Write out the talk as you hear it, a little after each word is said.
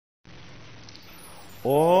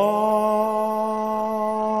Hari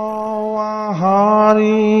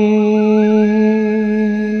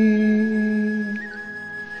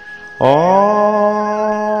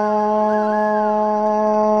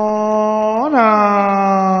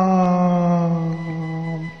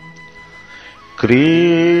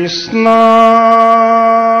Krishna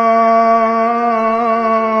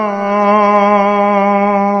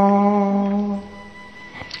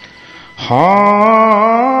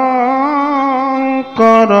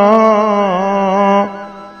Shankara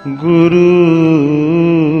Guru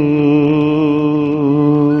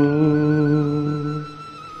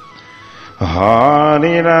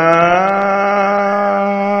Hare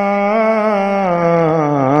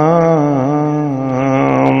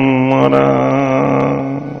Rama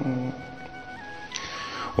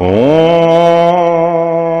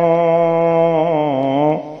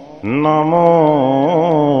Namo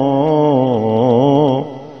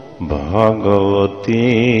Bhagavate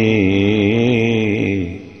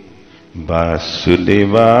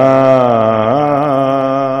Vasudevaya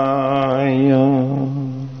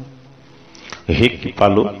হে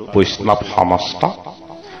কৃপালু বৈষ্ণৱ সমস্ত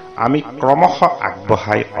আমি ক্ৰমশ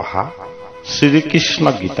আগবঢ়াই অহা শ্ৰীকৃষ্ণ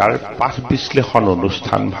গীতাৰ পাঠ বিশ্লেষণ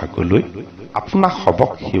অনুষ্ঠান ভাগলৈ আপোনাক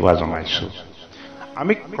সবক সেৱা জনাইছো।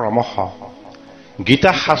 আমি ক্ৰমশ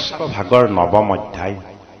গীতা শাস্ত্ৰ ভাগৰ নৱম অধ্যায়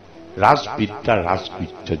ৰাজবিদ্যা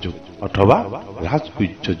ৰাজগুহ্য যোগ অথবা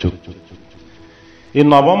ৰাজগুহ্য যোগ এই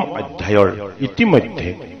নৱম অধ্যায়ৰ ইতিমধ্যে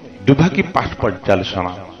দুভাগী পাঠ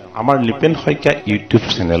পৰ্যালোচনা আমাৰ নিপেন শইকীয়া ইউটিউব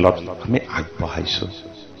চেনেলত আমি আগবঢ়াইছো।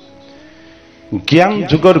 জ্ঞান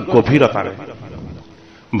যুগৰ গভীৰতাৰে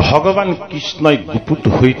ভগৱান কৃষ্ণই গুপুত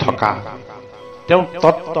হৈ থকা তেওঁ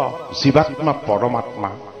তত্ত্ব জীৱাত্মা পৰমাত্মা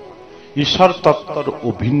ঈশ্বৰ তত্ত্বৰ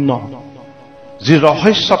অভিন্ন যি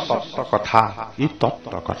ৰহস্য তত্ত্ব কথা এই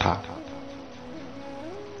তত্ত্ব কথা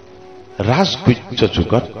ৰাজগুহ্য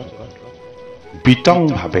যুগত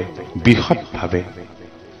বিতংভাৱে বিশদভাৱে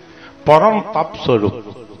পৰম তাপস্বৰূপ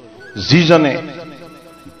যিজনে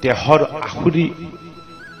দেহৰ আখুৰি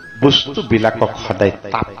বস্তুবিলাকক সদায়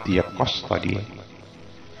তাপ দিয়ে কষ্ট দিয়ে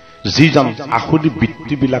যিজন আখুৰি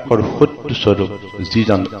বৃত্তিবিলাকৰ শত্ৰুস্বৰূপ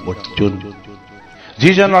যিজন অৰ্জুন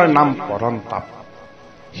যিজনৰ নাম পৰম তাপ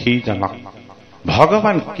সেইজনক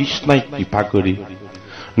ভগৱান কৃষ্ণই কৃপা কৰি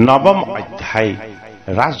নৱম অধ্যায়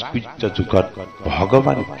ৰাজগুহ্য যুগত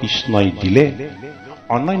ভগৱান কৃষ্ণই দিলে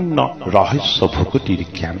অনন্য ৰহস্য ভকতিৰ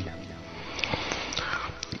জ্ঞান।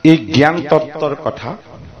 এই জ্ঞান তত্ত্বৰ কথা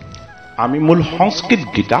আমি মূল সংস্কৃত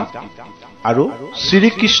গীতা আৰু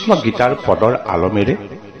শ্ৰীকৃষ্ণ গীতাৰ পদৰ আলমেৰে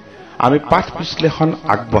আমি পাঠ বিশ্লেষণ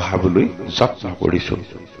আগবঢ়াবলৈ যত্ন কৰিছো।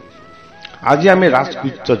 আজি আমি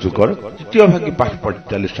ৰাজগুহ্য যুগৰ তৃতীয় ভাগী পাঠ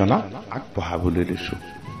পৰ্যালোচনা আগবঢ়াবলৈ লৈছো।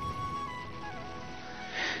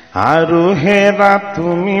 আৰু হেৰা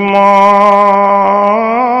তুমি মই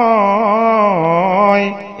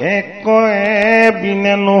একোৱে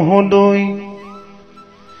বিনে নুহুদৈ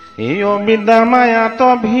এই অবিদ্যা মায়াত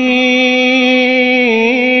ভিন্ন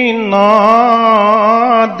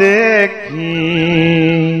দেখি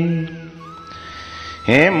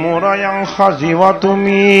হে মোৰ অংশ জীৱ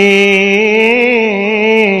তুমি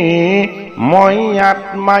মই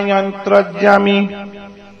আত্মায়ন্ত্ৰজামী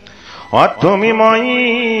তুমি মই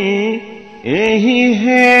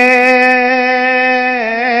এহিহে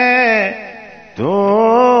তো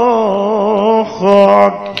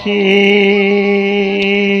সখী।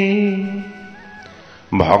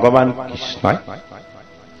 ভগৱান কৃষ্ণই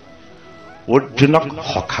অৰ্জুনক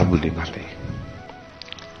সখা বুলি মাতে।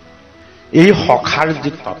 এই সখাৰ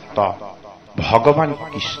যি তত্ত্ব ভগৱান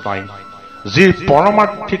কৃষ্ণই যি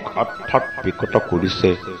পৰমাৰ্থিক অৰ্থত বিকৃত কৰিছে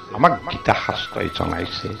আমাক গীতা শাস্ত্ৰই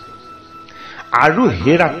জনাইছে। আৰু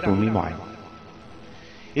হেৰা তুমি মই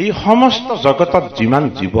এই সমস্ত জগতত যিমান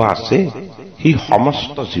জীৱ আছে সেই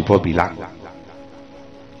সমস্ত জীৱবিলাক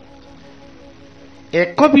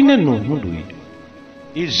একবিনে নুহুদৈ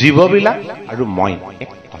এই জীৱবিলাক আৰু মই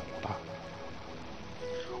এক তত্ত্ব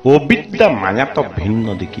অবিদ্যা মায়াত ভিন্ন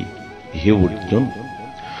দেখি হে অৰ্জুন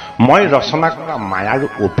মই ৰচনা কৰা মায়াৰ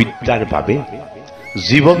অবিদ্যাৰ বাবে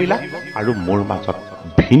জীৱবিলাক আৰু মোৰ মাজত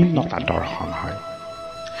ভিন্নতা দৰ্শন হয়।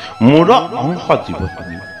 মোৰ অংশ জীৱ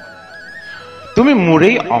তুমি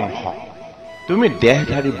মোৰেই অংশ তুমি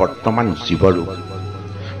দেহধাৰী বৰ্তমান জীৱৰো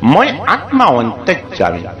মই আত্মা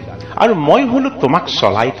অন্তৰ্যামী আৰু মই হলো তোমাক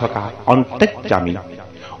চলাই থকা অন্তৰ্যামী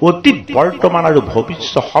অতীত বৰ্তমান আৰু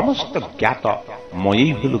ভৱিষ্যত সমস্ত জ্ঞাত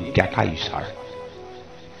ময়েই হলো জ্ঞাতা ঈশ্বৰ।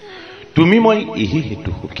 তুমি মই এই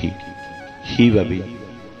হেতু সুখী সেইবাবে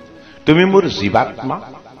তুমি মোৰ জীৱাত্মা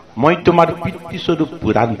মই তোমাৰ পিতৃস্বৰূপ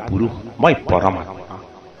পুৰাণ পুৰুষ মই পৰমাত্মা।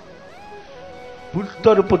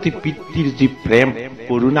 পুত্ৰৰ প্ৰতি পিতৃৰ যি প্ৰেম,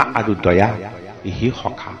 কৰুণা আৰু দয়া হে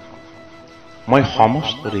সখা, মই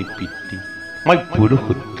সমস্তৰে পিতৃ, মই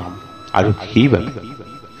পুৰুষোত্তম, আৰু সেইবাবে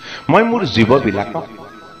মই মোৰ জীৱবিলাকক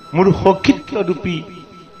মোৰ সখীত্বৰূপী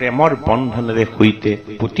প্ৰেমৰ বন্ধনেৰে সৈতে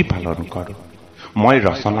প্ৰতিপালন কৰোঁ। মই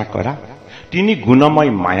ৰচনা কৰা তিনি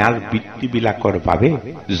গুণময় মায়াৰ বৃত্তিবিলাকৰ বাবে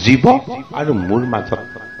জীৱ আৰু মোৰ মাজত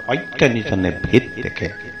অজ্ঞানীজনে ভেদ দেখে।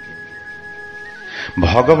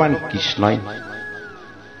 ভগৱান কৃষ্ণই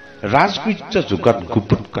ৰাজগুহ্য যুগত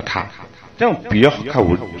গুপুত কথা তেওঁ প্ৰিয় সখা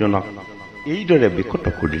অৰ্জুনক এইদৰে বিকট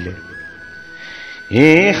কৰিলে। হে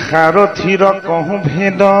সাৰথিৰ কহো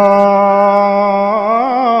ভেদ,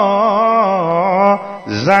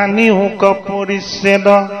 জানিও ক পৰিচ্ছেদ,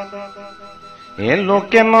 এ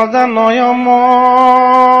লোকে নজানয়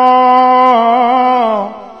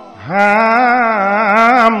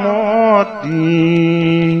হামতি,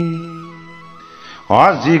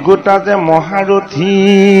 আজি গোটা যে মহাৰথী,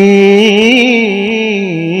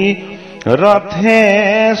 ৰথে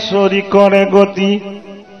চৰি কৰে গতি,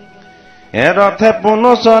 এ ৰথে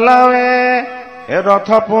পুনু চলাৱে, এ ৰথ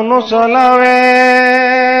পুনু চলাৱে,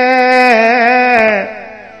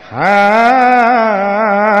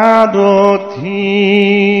 সাৰথী।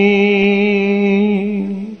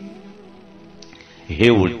 হে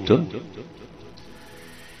অৰ্জুন,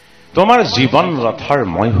 তোমাৰ জীৱন ৰথৰ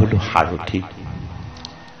মই হলো সাৰথী,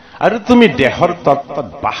 আৰু তুমি দেহৰ তত্ত্বত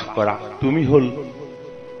বাস কৰা, তুমি হল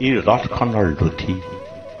এই ৰথখনৰ ৰথী।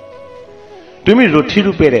 তুমি ৰথী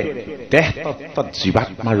ৰূপেৰে দেহ তত্ত্বত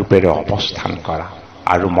জীৱাত্মা ৰূপেৰে অৱস্থান কৰা,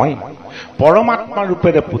 আৰু মই পৰমাত্মা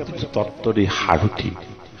ৰূপেৰে প্ৰতিটো তত্ত্বৰে সাৰথী।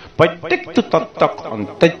 প্ৰত্যেকটো তত্ত্বক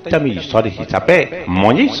অন্তৰ্যামী ঈশ্বৰ হিচাপে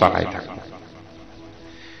ময়েই চলাই থাকো।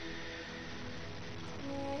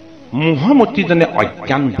 মোহমতীজনে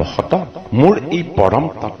অজ্ঞানবশত মোৰ এই পৰম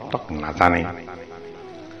তত্ত্বক নাজানে,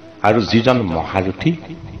 আৰু যিজন মহাৰথী,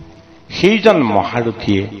 সেইজন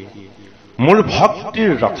মহাৰথীয়ে মোৰ ভক্তিৰ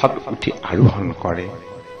ৰথত উঠি আৰোহণ কৰে,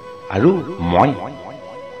 আৰু মই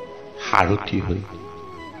সাৰথী হৈ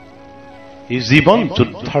এই জীৱন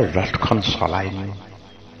যুদ্ধৰ ৰথখন চলাই নিওঁ।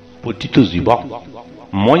 প্ৰতিটো জীৱক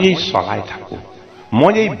ময়েই চলাই থাকো,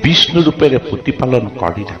 ময়েই বিষ্ণু ৰূপেৰে প্ৰতিপালন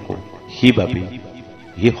কৰি থাকো। সেইবাবে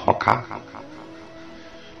হে সখা,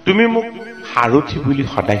 তুমি মোক সাৰথী বুলি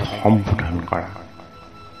সদায় সম্বোধন কৰা।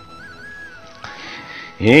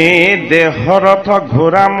 হে দেহৰথ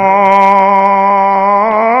ঘোৰা মন,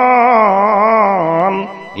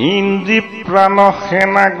 ইন্দ্ৰী প্ৰাণ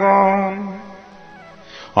সেনাগণ,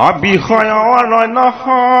 অবিষয় অৰণ্য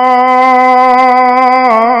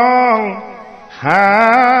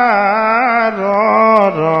হাৰৰ,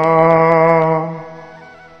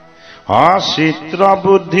 অচিত্ৰ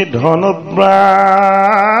বুদ্ধি ধনুব্ৰাণ,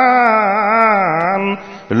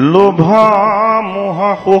 লোভ মোহ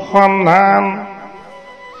সুসন্ধান,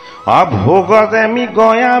 অভোগ যেমি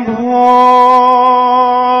গয়া ভয়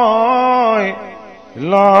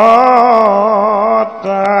লতাৰ।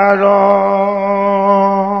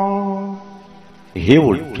 হে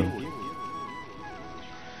অৰ্জুন,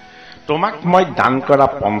 তোমাক মই দান কৰা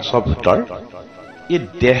পঞ্চভূতৰ এই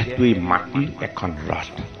দেহটোৱেই মাটিৰ এখন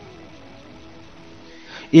ৰথ।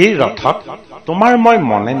 এই ৰথত তোমাৰ মই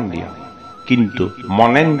মনেন্দ্ৰিয়, কিন্তু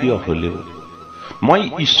মনেন্দ্ৰিয় হলেও মই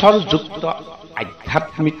ঈশ্বৰযুক্ত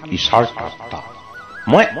আধ্যাত্মিক ঈশ্বৰ তত্ত্ব,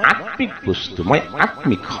 মই আত্মিক বস্তু, মই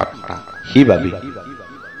আত্মিক সত্তা। সেইবাবে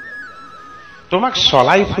তোমাক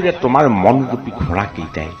চলাই ফুৰে তোমাৰ মনৰূপী ঘোঁৰা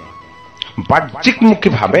কেইটাই। বাহ্যিকমুখী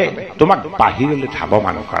ভাৱে তোমাক বাহিৰলৈ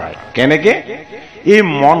ধাৱমান কৰায়। কেনেকে? এই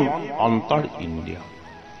মন অন্তৰ ইন্দ্ৰিয়,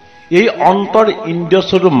 এই অন্তৰ ইন্দ্ৰিয়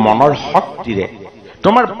স্বৰূপ মনৰ শক্তিৰে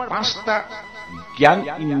তোমাৰ 5টা জ্ঞান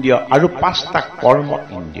ইন্দ্ৰিয় আৰু 5টা কৰ্ম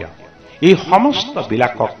ইন্দ্ৰিয়, এই সমস্ত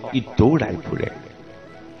বিলাকক ই দৌৰাই ফুৰে।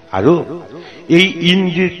 আৰু এই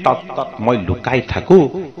ইন্দ্ৰিৰ তত্ত্বত মই লুকাই থাকো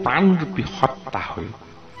প্ৰাণৰূপী সত্তা হৈ।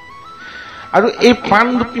 আৰু এই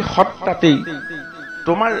প্ৰাণৰূপী সত্তাতেই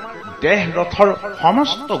তোমাৰ দেহ ৰথৰ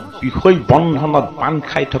সমস্ত বিষয় বন্ধনত বান্ধ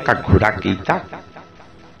খাই থকা ঘোঁৰা কেইটাক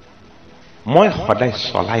মই সদায়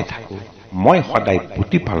চলাই থাকো, মই সদায়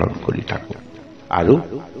প্ৰতিপালন কৰি থাকো। আৰু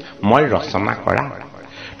মই ৰচনা কৰা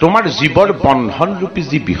তোমাৰ জীৱৰ বন্ধনৰূপী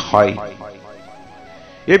যি বিষয়,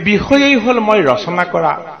 এই বিষয়েই হল মই ৰচনা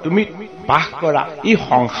কৰা তুমি বাস কৰা এই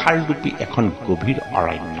সংসাৰৰূপী এখন গভীৰ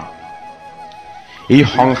অৰণ্য। এই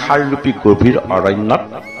সংসাৰৰূপী গভীৰ অৰণ্যত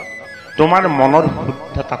তোমাৰ মনৰ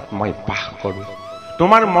শুদ্ধতাত মই বাস কৰো।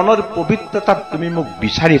 তোমাৰ মনৰ পবিত্ৰতাত তুমি মোক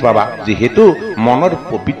বিচাৰি পাবা, যিহেতু মনৰ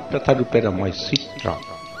পবিত্ৰতা ৰূপেৰে মই চিত্ৰ।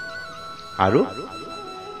 আৰু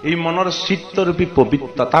এই মনৰ চিত্ৰৰূপী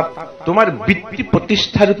পবিত্ৰতাত তোমাৰ বৃত্তি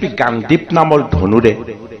প্ৰতিষ্ঠাৰূপী গান্ধীপ নামৰ ধনুৰে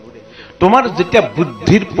তোমাৰ যেতিয়া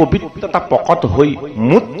বুদ্ধিৰ পবিত্ৰতা প্ৰকট হৈ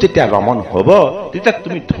মুঠ যেতিয়া ৰমণ হ'ব তেতিয়া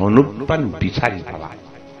তুমি ধনুপ্ৰাণ বিচাৰি পাবা।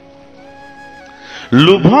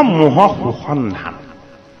 লোভ মোহ সুসন্ধান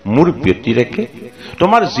মোৰ ব্যতিৰেকে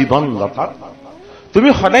তোমাৰ জীৱন জগতত তুমি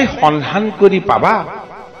সদায় সন্ধান কৰি পাবা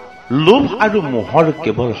লোভ আৰু মোহৰ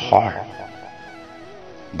কেৱল হৰ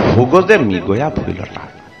ভোগ যে মৃগয়া ভৈলতা।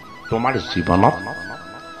 তোমাৰ জীৱনত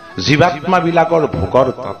জীৱাত্মাবিলাকৰ ভোগৰ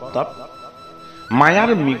তত্ত্বত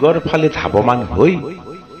মায়াৰ মৃগৰ ফালে ধাৱমান হৈ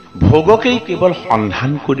ভোগকেই কেৱল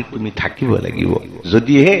সন্ধান কৰি তুমি থাকিব লাগিব।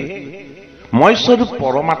 যদিহে মই স্বৰূপ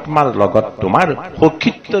পৰমাত্মাৰ লগত তোমাৰ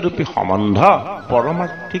সখিত্বৰূপী সম্বন্ধ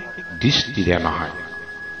পৰমাৰ্থিক দৃষ্টিৰে নহয়।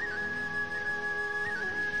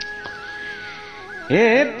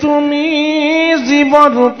 তুমি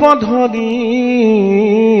জীৱৰূপ ধৰি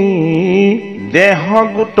দেহ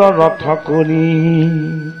গোট ৰথ কৰি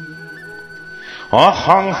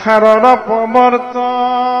অসংসাৰৰ প্ৰৱৰ্তন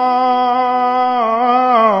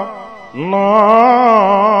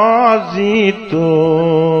যিটো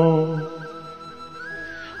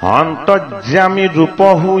অন্তৰ্যামী ৰূপ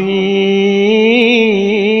হৈ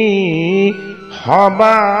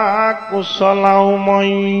সবা কুশলাও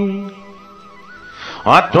মই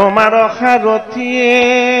তোমাৰ সাৰথিয়ে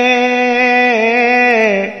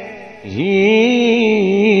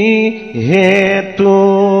হেতু।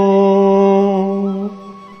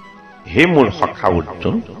 হে মোৰ সখা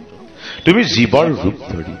অৰ্জুন, তুমি জীৱৰ ৰূপ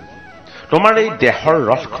ধৰি তোমাৰ এই দেহৰ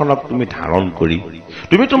ৰথখনক তুমি ধাৰণ কৰি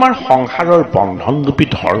তুমি তোমাৰ সংসাৰৰ বন্ধনৰূপী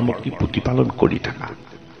ধৰ্মকে প্ৰতিপালন কৰি থাকা।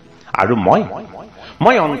 আৰু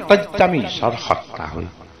মই অন্তৰ্যামী ঈশ্বৰ সত্তা হৈ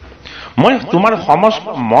মই তোমাৰ সমস্ত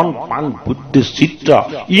মন প্ৰাণ বুদ্ধি চিত্ৰ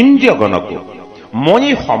ইন্দ্ৰিয়গণকো মই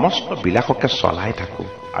এই সমস্ত বিলাককে চলাই থাকো।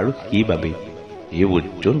 আৰু সেইবাবে হে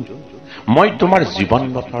অৰ্জুন মই তোমাৰ জীৱন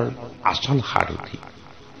ৰথৰ আচল সাৰথি।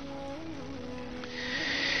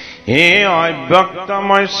 হে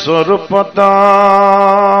অব্যক্তময় স্বৰূপত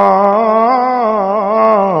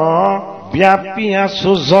ব্যাপী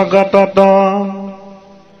আছো জগতত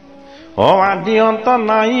আদি অন্ত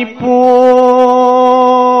নাই পুৰ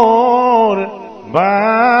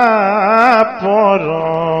বাপৰ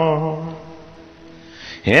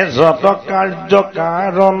হে যত কাৰ্য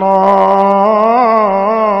কাৰণ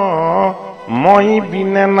মই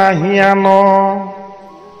বিনে নাহি আন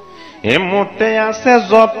এমতে আছে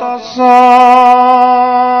যত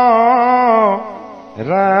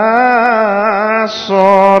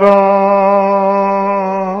ৰাসৰ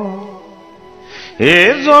এ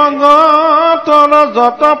জগতৰ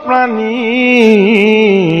যত প্ৰাণী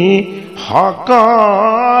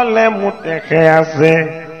সকলে মোতেকে আছে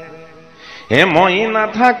হে মই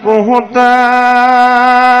নাথাকো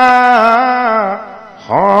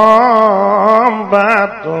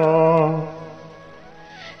সম্বাত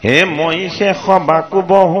হে মই শেষ বাকু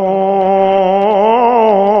বহু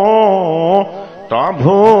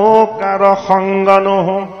তভু কাৰ সংগ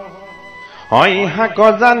নহো অইহাক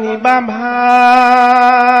জানিবা ভালমতে।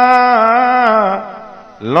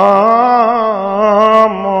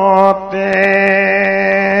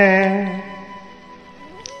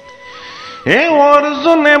 হে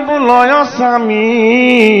অৰ্জুনে বোলয় স্বামী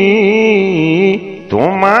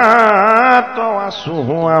তোমাত আছো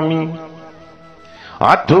আমি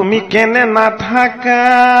তুমি কেনে নাথাকা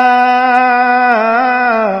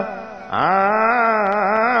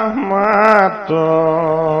মাত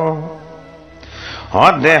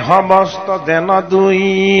দেহ বস্ত্ৰ যেন দুই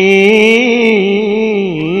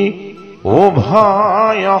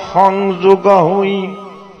উভয় সংযোগ হৈ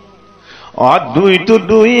দুইটো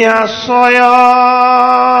দুই আশ্ৰয়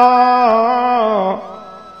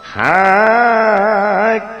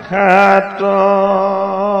সাক্ষাৎ।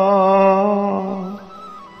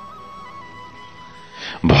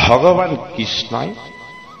 ভগৱান কৃষ্ণই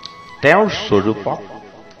তেওঁৰ স্বৰূপক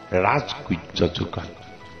ৰাজগুহ্য যোগান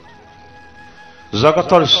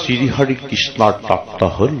জগতৰ শ্ৰীহৰি কৃষ্ণৰ তত্ত্ব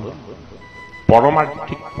হল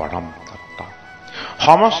পৰমাৰ্থিক পৰম তত্ত্ব।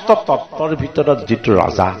 সমস্ত তত্ত্বৰ ভিতৰত যিটো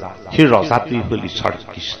ৰজা সেই ৰজাটোৱেই হল ঈশ্বৰ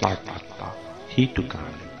কৃষ্ণৰ তত্ত্ব। সেইটো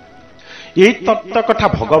কাৰণে এই তত্ত্ব কথা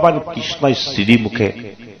ভগৱান কৃষ্ণই শ্ৰীমুখে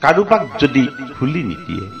কাৰোবাক যদি খুলি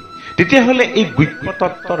নিদিয়ে তেতিয়াহ'লে এই গুহ্য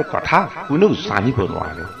তত্ত্বৰ কথা কোনেও জানিব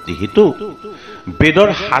নোৱাৰে। যিহেতু বেদৰ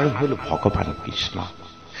সাৰ হল ভগৱান কৃষ্ণ,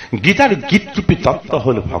 গীতাৰ গীতৰূপী তত্ত্ব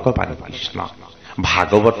হল ভগৱান কৃষ্ণ,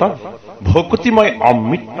 ভাগৱতৰ ভকতিময়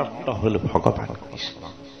অমৃত তত্ত্ব হল ভগৱান কৃষ্ণ।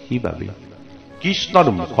 সেইবাবে কৃষ্ণৰ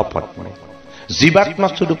মুখপদ্মে জীৱাত্মা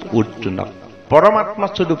স্বৰূপ অৰ্জুনক পৰমাত্মা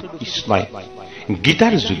স্বৰূপ কৃষ্ণই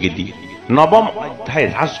গীতাৰ যোগেদি নৱম অধ্যায়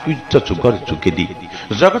ৰাজগুহ্য যুগৰ যোগেদি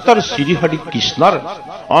জগতৰ শ্ৰীহৰি কৃষ্ণৰ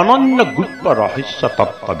অনন্য গুপ্ত ৰহস্য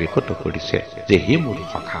তত্ত্ব বিকট কৰিছে যে হে মোৰ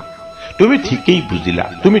সখা তুমি ঠিকেই বুজিলা,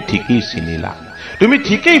 তুমি ঠিকেই চিনিলা, তুমি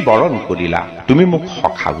ঠিকেই বৰণ কৰিলা, তুমি মোক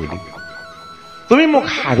সখা বুলি, তুমি মোক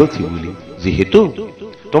সাৰথি বুলি, যিহেতু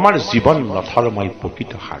তোমাৰ জীৱন ৰথৰ মই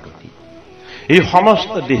প্ৰকৃত সাৰথি। এই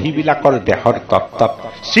সমস্ত দেহীবিলাকৰ দেহৰ তত্ত্বত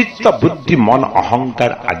চিত্ত বুদ্ধি মন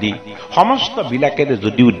অহংকাৰ আদি সমস্ত বিলাকেৰে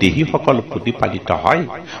যদিও দেহীসকল প্ৰতিপালিত হয়,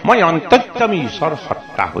 মই অন্তৰ্যামী ঈশ্বৰ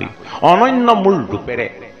সত্তা হৈ অনন্য মূল ৰূপেৰে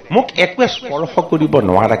মোক একোৱে স্পৰ্শ কৰিব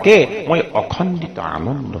নোৱাৰাকে মই অখণ্ডিত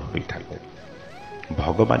আনন্দ হৈ থাকো।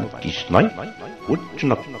 ভগৱান কৃষ্ণই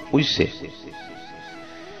অৰ্জুনক কৈছে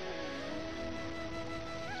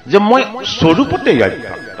যে মই স্বৰূপতে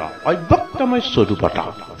অব্যক্ত মই স্বৰূপতা।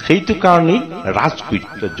 সেইটো কাৰণেই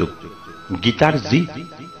ৰাজকৃত্য যুগ গীতাৰ যি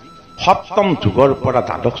সপ্তম যুগৰ পৰা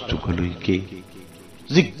দ্বাদশ যুগলৈকে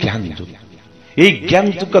যি জ্ঞান যুগ, এই জ্ঞান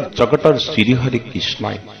যুগত জগতৰ শ্ৰীহৰি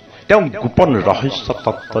কৃষ্ণই তেওঁ গোপন ৰহস্য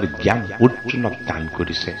তত্ত্বৰ জ্ঞান অৰ্জুনক দান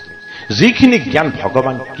কৰিছে, যিখিনি জ্ঞান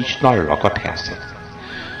ভগৱান কৃষ্ণৰ লগতহে আছে।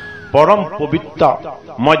 পৰম পবিত্ৰ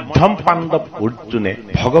মধ্যম পাণ্ডৱ অৰ্জুনে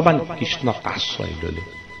ভগৱান কৃষ্ণক আশ্ৰয় ললে।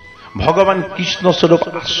 ভগৱান কৃষ্ণ স্বৰূপ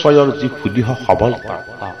আশ্ৰয়ৰ যি সুদৃঢ় সবল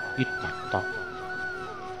তত্ত্ব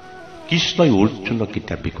কৃষ্ণই অৰ্জুনক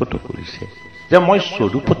এতিয়া বিকট কৰিছে যে মই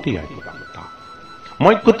স্বৰূপতেই অব্যক্ত,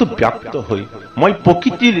 মই কতো ব্যক্ত হৈ মই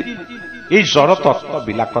প্ৰকৃতিৰ এই জড়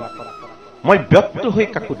তত্ত্ববিলাকত মই ব্যক্ত হৈ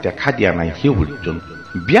কাকো দেখা দিয়া নাই। সেই অৰ্জুন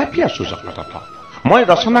ব্যাপী আছো জগতত, মই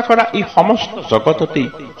ৰচনা কৰা এই সমস্ত জগততেই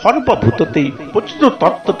সৰ্বভূততেই প্ৰতিটো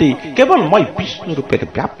তত্ত্বতেই কেৱল মই বিষ্ণু ৰূপেৰে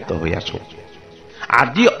ব্যাপ্ত হৈ আছো।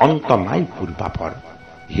 আদি অন্ত নাই পূৰ্বাপৰ।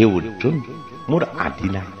 হে অৰ্জুন, মোৰ আদি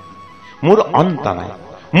নাই, মোৰ অন্ত নাই,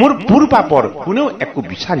 মোৰ পূৰ্বাপৰ কোনেও একো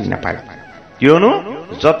বিচাৰি নাপায়। কিয়নো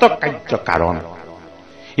যত কাৰ্য কাৰণ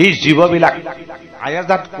এই জীৱবিলাক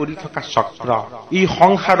আয়াজাত কৰি থকা চক্ৰ, এই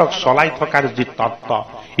সংসাৰক চলাই থকাৰ যি তত্ত্ব,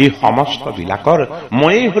 এই সমস্ত বিলাকৰ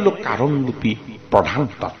ময়েই হলো কাৰণৰূপী প্ৰধান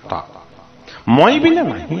তত্ত্ব। মই বিনা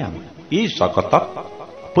নাহি আমি এই জগতত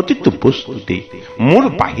প্ৰতিটো বস্তুতেই মোৰ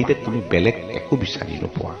বাহিৰে তুমি বেলেগ একো বিচাৰি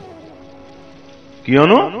নোপোৱা।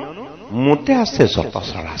 কিয়নো মোতে আছে যত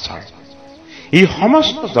চৰাচৰ, এই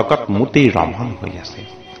সমস্ত জগত মোতেই ৰমণ হৈ আছে।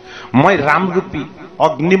 মই ৰামৰূপী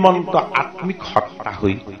অগ্নিমন্ত আত্মিক সত্তা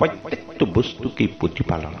হৈ প্ৰত্যেকটো বস্তুকেই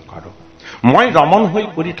প্ৰতিপালন কৰো। মই ৰমণ হৈ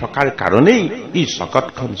কৰি থকাৰ কাৰণেই এই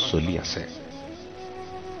জগতখন চলি আছে।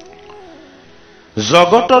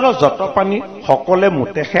 জগতৰ যত পানী সকলে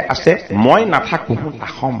মোতেহে আছে, মই নাথাকো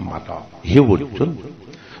তাসম্বাদ। হে অৰ্জুন,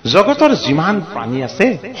 জগতৰ যিমান প্ৰাণী আছে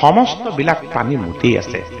সমস্ত বিলাক প্ৰাণী মোতেই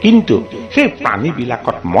আছে, কিন্তু সেই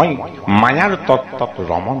প্ৰাণীবিলাকত মই মায়াৰ তত্ত্বত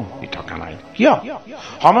ৰমণ হৈ থকা নাই। কিয়?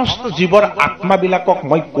 সমস্ত জীৱৰ আত্মাবিলাকক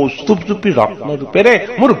মই কৌস্তুভৰূপী ৰত্নৰূপেৰে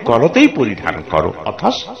মোৰ গলতেই পৰিধান কৰো,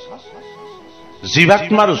 অথচ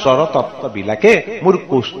জীৱাত্মাৰ জড় তত্ত্ববিলাকে মোৰ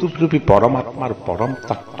কৌস্তুভৰূপী পৰমাত্মাৰ পৰম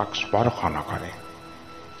তত্ত্বক স্পৰ্শ নকৰে।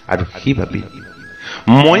 আৰু সি ভাবি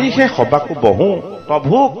মইহে সবাকো বহো,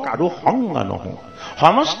 প্ৰভু কাৰো সংগ নহো।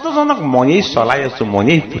 সমস্তজনক ময়েই চলাই আছো,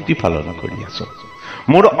 ময়েই প্ৰতিপালন কৰি আছো।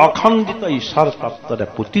 মোৰ অখণ্ডিত ঈশ্বৰ তত্ত্বৰে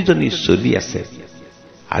প্ৰতিজনী চলি আছে।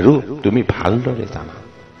 আৰু তুমি ভালদৰে জানা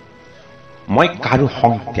মই কাৰো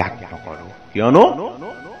সং ত্যাগ নকৰো, কিয়নো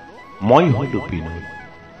মই হলো বিনয়।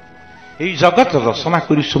 এই জগত ৰচনা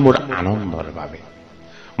কৰিছো মোৰ আনন্দৰ বাবে।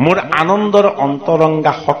 মোৰ আনন্দৰ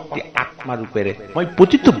অন্তৰংগা শক্তি আত্মাৰূপেৰে মই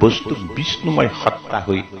প্ৰতিটো বস্তুক বিষ্ণুময় সত্তা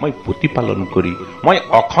হৈ মই প্ৰতিপালন কৰি মই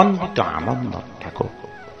অখণ্ডিত আনন্দত থাকো।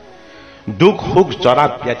 দুখ সুখ জৰা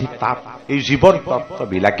ব্যাধি তাপ এই জীৱৰ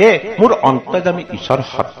তত্ত্ববিলাকে মোৰ অন্তৰ্যামী ঈশ্বৰ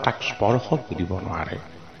সত্তাক স্পৰ্শ কৰিব নোৱাৰে।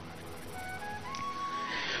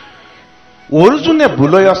 অৰ্জুনে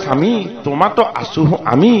বোলয় স্বামী তোমাতো আছো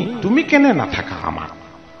আমি, তুমি কেনে নাথাকা আমাৰ।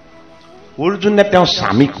 অৰ্জুনে তেওঁ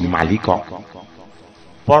স্বামীক মালিকক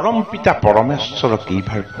পৰম পিতা পৰমেশ্বৰক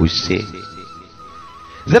এইবাৰ কৈছে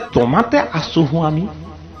যে তোমাতে আছো আমি,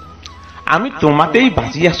 আমি তোমাতেই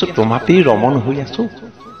বাজি আছো, তোমাতেই ৰমণ হৈ আছো,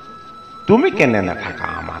 তুমি কেনে নাথাকা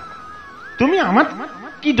আমাক। তুমি আমাক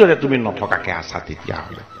কিদৰে তুমি নথকাকে আছা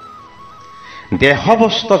তেতিয়াহলে।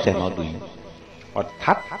 দেহবস্ত যেন দুই,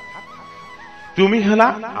 অৰ্থাৎ তুমি হলা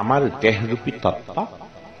আমাৰ দেহৰূপী তত্ত্ব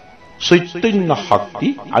চৈতন্য শক্তি,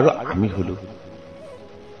 আৰু আমি হলো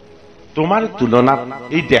তোমাৰ তুলনাত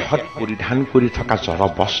এই দেহত পৰিধান কৰি থকা জড়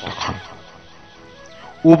বস্ত্ৰখন।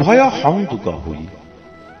 উভয় সংযোগ হৈ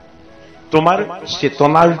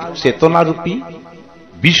তোমাৰ চেতনাৰূপী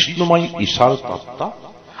বিষ্ণুময় ঈশ্বৰ তত্ত্ব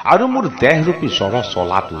আৰু মোৰ দেহৰূপী জড়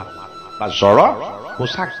চলাটো বা জড়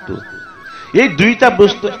পোচাকটো, এই দুইটা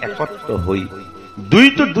বস্তু একত্ৰ হৈ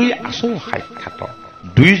দুইটো দুই আচল সাক্ষাৎ,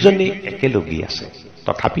 দুইজনেই একেলগে আছে।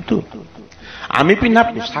 তথাপিতো আমি পিন্ধা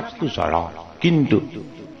পোচাকটো জড়, কিন্তু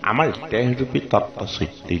আমাৰ দেহৰূপী তত্ত্ব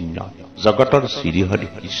চৈতন্য জগতৰ শ্ৰীহৰি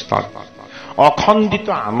কৃষ্ণৰ অখণ্ডিত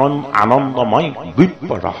আনন্দময় গুপ্য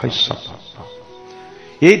ৰহস্য তত্ত্ব।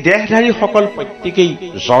 এই দেহধাৰীসকল প্ৰত্যেকেই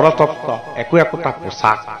জড়তত্ত্ব, একো একোটা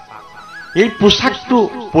পোচাক। এই পোচাকটো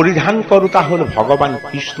পৰিধান কৰোতা হ'ল ভগৱান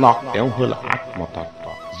কৃষ্ণ, তেওঁ হ'ল আত্মতত্ত্ব।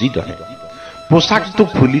 যিদৰে পোচাকটো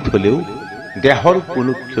খুলি থলেও দেহৰ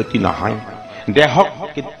কোনো ক্ষতি নহয়, দেহক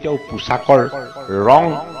কেতিয়াও পোচাকৰ ৰং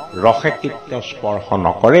ৰসে কেতিয়াও স্পৰ্শ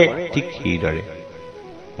নকৰে, ঠিক সেইদৰে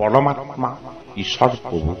পৰমাত্মা ঈশ্বৰ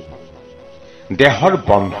প্ৰভু দেহৰ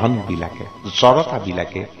বন্ধনবিলাকে,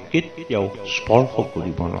 জড়তাবিলাকে কেতিয়াও স্পৰ্শ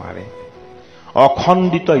কৰিব নোৱাৰে।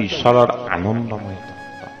 অখণ্ডিত ঈশ্বৰৰ আনন্দময়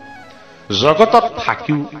তত্ত্ব। জগতত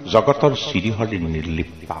থাকিও জগতৰ শ্ৰীহৰি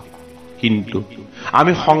নিৰ্লিপ্ত, কিন্তু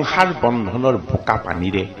আমি সংসাৰ বন্ধনৰ বোকা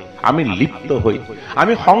পানীৰে আমি লিপ্ত হৈ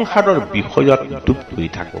আমি সংসাৰৰ বিষয়ত ডুব হৈ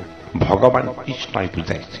থাকো। ভগৱান কৃষ্ণই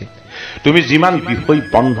বুজাইছে, তুমি যিমান বিষয়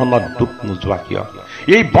বন্ধনত ডুব নোযোৱা কিয়,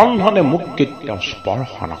 এই বন্ধনে মোক কেতিয়াও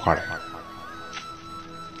স্পৰ্শ নকৰে।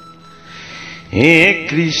 হে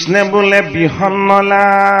কৃষ্ণে বোলে বিহন্নলা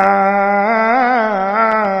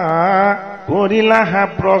কৰিলা হা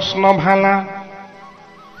প্ৰশ্ন ভালা,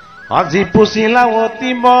 আজি পুচিলা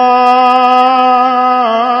অতিব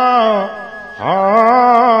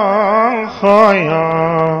সংশয়,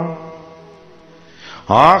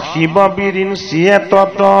 শিৱ বীৰিন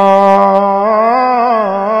চিয়েতত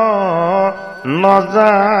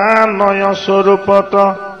নজানয় স্বৰূপত,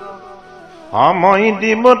 সময়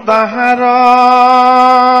দিব তাহাৰ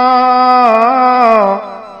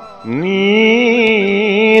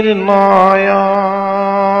নিৰ্ণয়।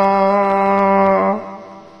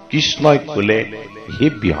 কৃষ্ণই কলে, হে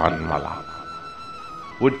বিহনমালা।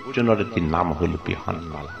 অৰ্জুনৰ এটি নাম হল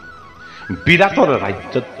বিহনমালা। বিৰাটৰ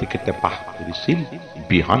ৰাজ্যত তেখেতে বাস কৰিছিল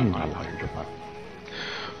বিহনমালাৰ ৰূপত।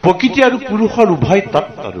 প্ৰকৃতি আৰু পুৰুষৰ উভয়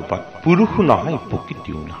তত্ত্ব ৰূপত। পুৰুষো নহয়,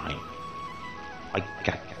 প্ৰকৃতিও নহয়,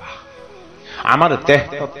 অজ্ঞাত বাস। আমাৰ দেহ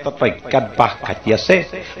তত্ত্বত অজ্ঞাত বাস খাটি আছে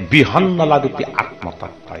বিহনমালা ৰূপী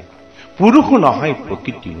আত্মতত্ত্বই। পুৰুষো নহয়,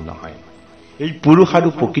 প্ৰকৃতিও নহয়। এই পুৰুষ আৰু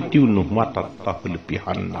প্ৰকৃতিও নোহোৱা তত্ত্ব হল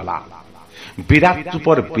বিহনমালা। বিৰাট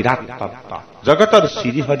ৰূপৰ বিৰাট তত্ত্ব। জগতৰ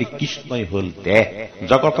শ্ৰীহৰি কৃষ্ণই হল দেহ,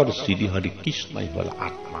 জগতৰ শ্ৰীহৰি কৃষ্ণই হল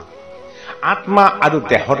আত্মা। আত্মা আৰু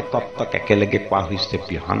দেহৰ তত্ত্বক একেলগে কোৱা হৈছে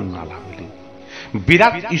বিহনমালা বুলি।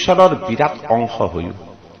 বিৰাট ঈশ্বৰৰ বিৰাট অংশ হৈও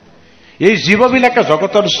এই জীৱবিলাকে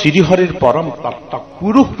জগতৰ শ্ৰীহৰিৰ পৰম তত্ত্বক,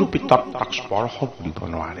 পুৰুষৰূপী তত্ত্বক স্পৰ্শ কৰিব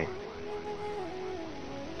নোৱাৰে।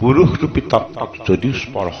 পুৰুষৰূপী তত্ত্বক যদিও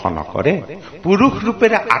স্পৰ্শ নকৰে, পুৰুষ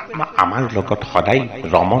ৰূপেৰে আত্মা আমাৰ লগত সদায়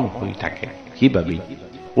ৰমণ হৈ থাকে। সেইবাবে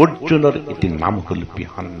অৰ্জুনৰ এটি নাম হল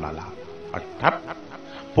বিহনমালা, অৰ্থাৎ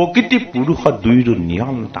প্ৰকৃতি পুৰুষ দুয়োৰো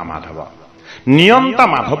নিয়ন্তা মাধৱ। নিয়ন্তা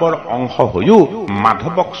মাধৱৰ অংশ হৈও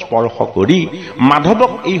মাধৱক স্পৰ্শ কৰি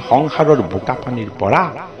মাধৱক এই সংসাৰৰ বোকা পানীৰ পৰা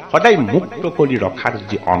সদায় মুক্ত কৰি ৰখাৰ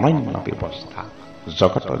যি অনন্য ব্যৱস্থা,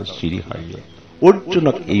 জগতৰ শ্ৰীহৰিয়ে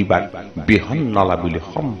অৰ্জুনক এইবাৰ বিহনমালা বুলি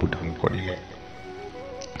সম্বোধন কৰিলে।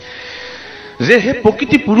 যে হে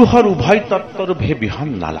প্ৰকৃতি পুৰুষৰ উভয় তত্ত্বৰ হে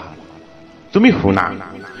বিহনমালা, তুমি শুনা,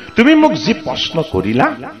 তুমি মোক যি প্ৰশ্ন কৰিলা,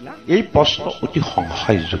 এই প্ৰশ্ন অতি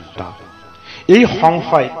সংশয়যুক্ত। এই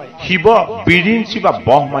সংশয় শিৱ, বিৰিঞ্চি বা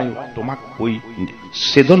ব্ৰহ্মায়ো তোমাক কৈ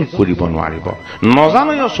ছেদন কৰিব নোৱাৰিব।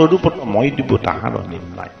 নজানয় স্বৰূপত মই দিব তাহাৰ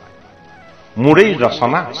নিৰ্ণয়। মোৰেই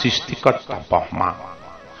ৰচনা সৃষ্টিকৰ্তা ব্ৰহ্মা,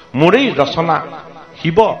 মোৰেই ৰচনা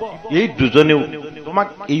শিৱ, এই দুজনেও তোমাক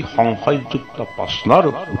এই সংশয়যুক্ত প্ৰশ্নৰ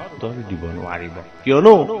উত্তৰ দিব নোৱাৰিব,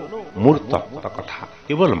 কিয়নো মোৰ তত্ত্ব কথা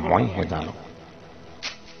কেৱল মইহে জানো।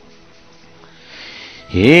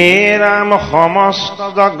 হে ৰাম, সমস্ত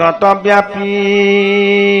জগত ব্যাপী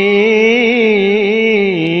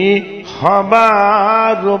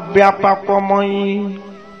সবাৰ ব্যাপকময়ী,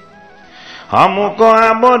 আমুক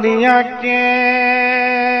আৱৰিয়াকে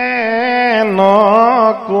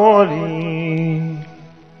নকৰি,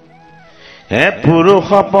 হে পুৰুষ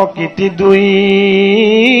প্ৰকৃতি দুই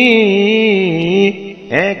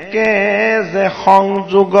একে যে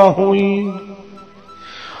সংযোগ হৈ,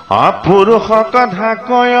 পুৰুষ কথা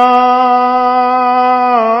কয়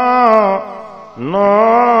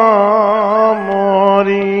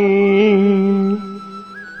নমৰি,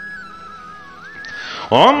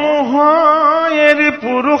 অমোহৰ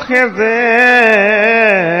পুৰুষে যে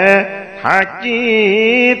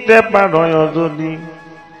থাকিতে পাৰয় যদি,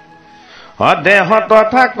 দেহ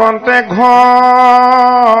তথা কন্তে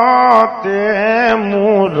ঘতে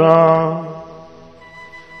মোৰ,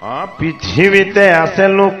 পৃথিৱীতে আছে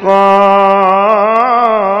লোক,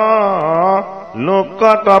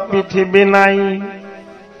 লোকত পৃথিৱী নাই,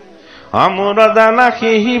 মোৰ জানা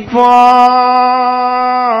শিহিপ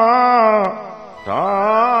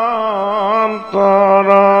তন্তৰ।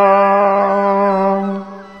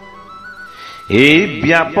 এই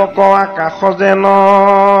ব্যাপক আকাশ যেন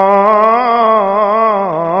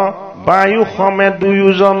বায়ু সমেত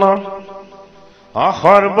দুয়োজন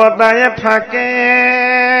সৰ্বদায়ে থাকে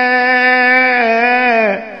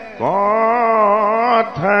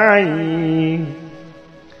কথাই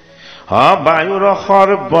বায়ুৰ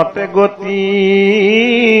সৰ্বতে গতি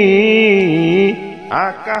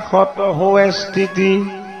আকাশত হোৱা স্থিতি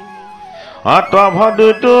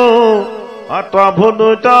অতভুত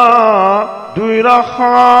দুই ৰসং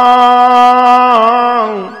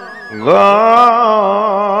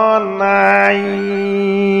গনাই।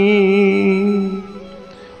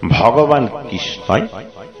 ভগৱান কৃষ্ণই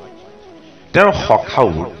তেওঁৰ সখা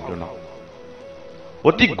অৰ্জুনক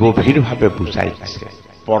অতি গভীৰভাৱে বুজাই দিছে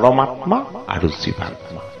পৰমাত্মা আৰু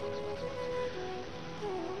জীৱাত্মা,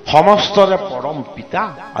 সমস্তৰে পৰম পিতা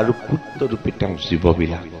আৰু পুত্ৰৰূপী তেওঁ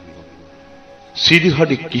জীৱবিলাক।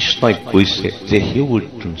 শ্ৰীহৰি কৃষ্ণই কৈছে যে হে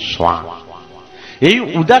অৰ্জুন চোৱা, এই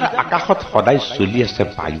উদাৰ আকাশত সদায় চলি আছে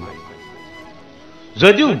বায়ু।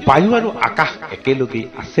 যদিও বায়ু আৰু আকাশ একেলগে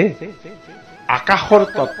আছে, আকাশৰ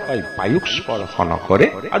তত্ত্বই বায়ুক স্পৰ্শ নকৰে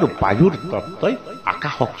আৰু বায়ুৰ তত্ত্বই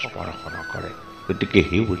আকাশক স্পৰ্শ নকৰে। গতিকে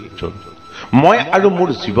হে অৰ্জুন, মই আৰু মোৰ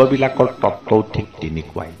জীৱবিলাকৰ তত্ত্বও ঠিক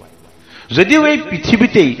তেনেকুৱাই। যদিও এই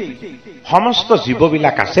পৃথিৱীতেই সমস্ত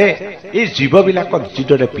জীৱবিলাক আছে, এই জীৱবিলাকত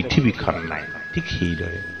যিদৰে পৃথিৱীখন নাই, ঠিক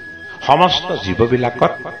সেইদৰে সমস্ত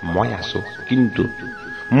জীৱবিলাকত মই আছো, কিন্তু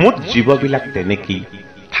মোৰ জীৱবিলাক তেনেকেই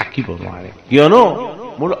থাকিব নোৱাৰে, কিয়নো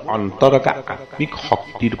মোৰ অন্তৰকা আত্মিক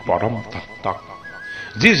শক্তিৰ পৰম তত্ত্ব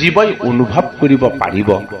যি জীৱই অনুভৱ কৰিব পাৰিব,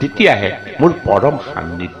 তেতিয়াহে মোৰ পৰম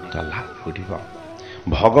সান্নিধ্য লাভ কৰিব।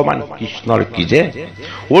 ভগৱান কৃষ্ণৰ কি যে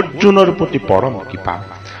অৰ্জুনৰ প্ৰতি পৰম কৃপা।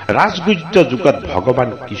 ৰাজগুহ্য যুগত ভগৱান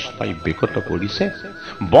কৃষ্ণই বিকত কৰিছে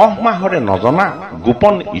ব্ৰহ্মাহৰে নজনা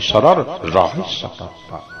গোপন ঈশ্বৰৰ ৰহস্য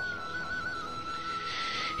তত্ত্ব।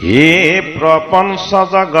 হে প্ৰপঞ্চ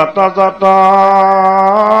জগত যত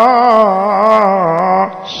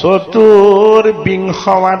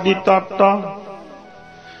চতুৰ্বিংশাদি তত্ত্ব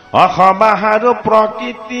অসবাহাৰো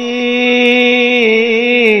প্ৰকৃতি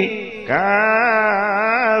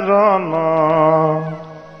কাৰণ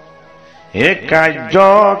হে কাৰ্য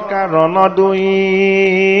কাৰণ দুই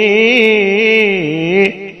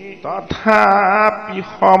তথাপি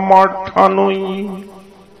সমৰ্থনুই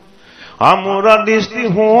অমূৰ দৃষ্টি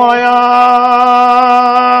হোয়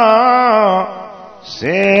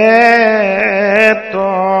চেতন।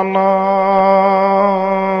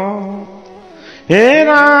 হে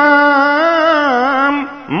ৰাম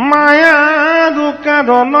মায়াৰো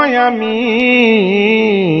কাৰণ আমি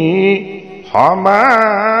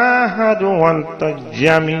সমাহাৰো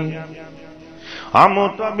অন্তৰ্যামী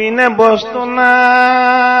অমৃত বিনে বস্তু নাই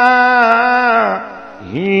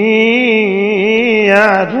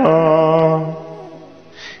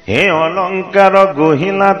হে অলংকাৰ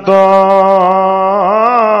গহিলাত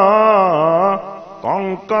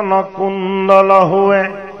কংকন কুণ্ডল হুৱে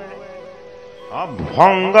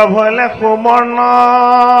ভংগ ভলে সুবৰ্ণ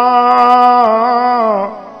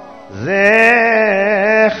যে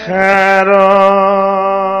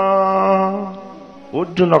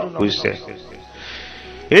অৰ্জুনক কৈছে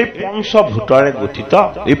এই পঞ্চভূতৰে গঠিত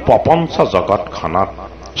এই প্ৰপঞ্চ জগতখনত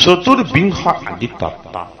চতুৰ্বিংশ আদি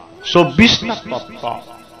তত্ত্ব 24টা তত্ত্ব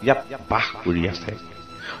ইয়াত বাস কৰি আছে।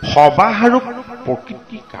 সবাহ আৰু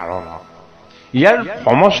প্ৰকৃতি কাৰণ, ইয়াৰ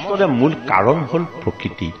সমস্তৰে মূল কাৰণ হল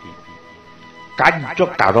প্ৰকৃতি। কাৰ্য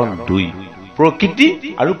কাৰণ দুই, প্ৰকৃতি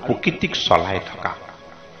আৰু প্ৰকৃতিক চলাই থকা।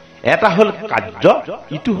 এটা হল কাৰ্য,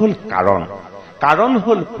 ইটো হল কাৰণ। কাৰণ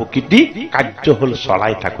হল প্ৰকৃতি, কাৰ্য হল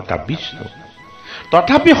চলাই থাকোতা বিষ্ণু।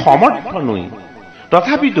 তথাপি সমৰ্থ নৈ,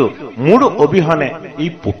 তথাপিতো মোৰ অবিহনে এই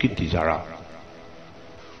প্ৰকৃতি জৰা।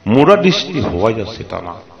 মোৰ দৃষ্টি হয়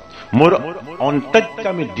চেতনা, মোৰ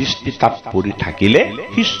অন্তৰ্যামী দৃষ্টি তাত পৰি থাকিলে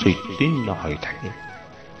সি চৈতন্য হৈ থাকে।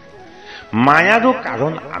 মায়াৰো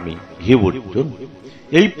কাৰণ আমি, হে অৰ্জুন,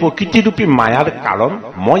 এই প্ৰকৃতিৰূপী মায়াৰ কাৰণ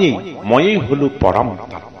ময়েই হলো পৰম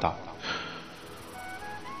তত্ত্ব।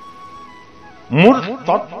 মোৰ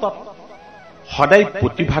তত্ত্বত সদায়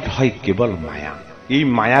প্ৰতিভাত হয় কেৱল মায়া। এই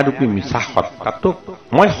মায়াৰূপী মিছা সত্তাটোক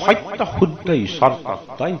মই সত্য শুদ্ধ ঈশ্বৰ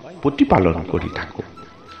তত্ত্বই প্ৰতিপালন কৰি থাকো।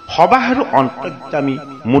 সবাহ আৰু অন্তৰ্যামী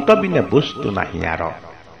মোতবিনে বস্তু নাহি আৰু।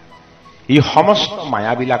 এই সমস্ত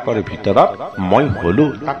মায়াবিলাকৰ ভিতৰত মই হলো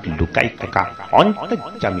তাক লুকাই থকা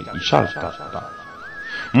অন্তৰ্যামী ঈশ্বৰ তত্ত্ব।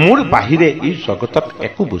 মোৰ বাহিৰে এই জগতত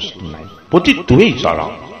একো বস্তু নাই, প্ৰতিটোৱেই জড়।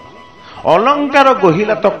 অলংকাৰ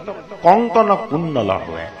গহিলাত কংকন কুণ্ডল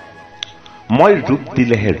হয়, মই ৰূপ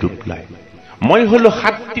দিলেহে ৰূপ লাই। মই হলো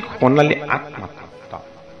সাত্বিক সোণালী আত্মতত্ত্ব।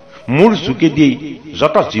 মোৰ যোগেদিয়েই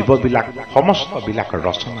যত জীৱবিলাক সমস্তবিলাক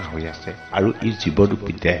ৰচনা হৈ আছে, আৰু এই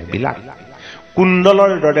জীৱৰূপী দেহবিলাক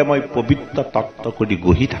কুণ্ডলৰ দৰে মই পবিত্ৰ তত্ত্ব কৰি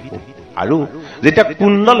গঢ়ি থাকো আৰু যেতিয়া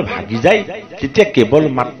কুণ্ডল ভাগি যায় তেতিয়া কেৱল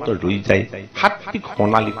মাত্ৰ ৰৈ যায় সাত্বিক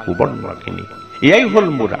সোণালী সুবৰ্ণখিনি। এয়াই হ'ল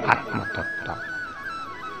মোৰ আত্মতত্ত্ব।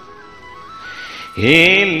 হে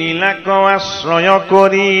লীলাক আশ্ৰয়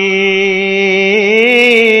কৰি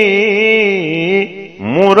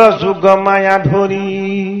মোৰ যোগ মায়া ধৰি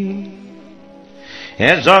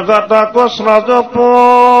হে জগতক স্ৰজ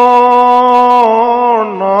পুনৰ্বাৰ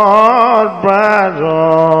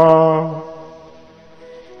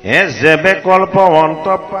হে যেবে কল্প অন্ত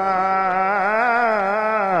পাই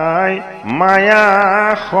মায়া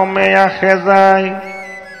সমে আশে যায়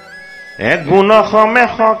হে গুণ সমে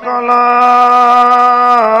সকল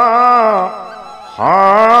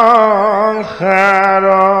সংসাৰ।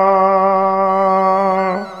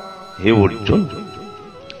 হে অৰ্জুন,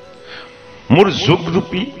 মোৰ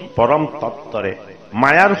যোগৰূপী পৰম তত্ত্বৰে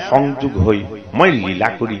মায়াৰ সংযোগ হৈ মই লীলা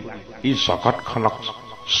কৰি এই জগতখনক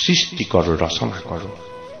সৃষ্টি কৰোঁ, ৰচনা কৰোঁ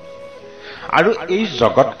আৰু এই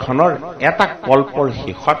জগতখনৰ এটা কল্পৰ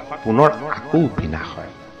শেষত পুনৰ আকৌ বিনাশ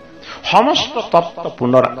হয়। সমস্ত তত্ত্ব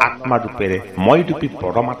পুনৰ আত্মাৰূপেৰে মই ৰূপী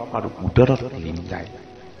পৰমাত্মাৰ উদৰত লীন যায়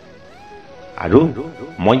আৰু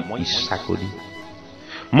মই ইচ্ছা কৰি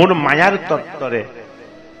মোৰ মায়াৰ তত্ত্বৰে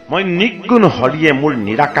মই নিৰ্গুণ হৰিয়ে মোৰ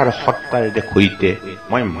নিৰাকাৰ সত্তাৰে সৈতে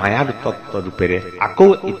মই মায়াৰ তত্ত্ব ৰূপেৰে আকৌ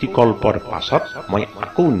এটি কল্পৰ পাছত মই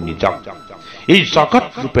আকৌ নিজক এই জগত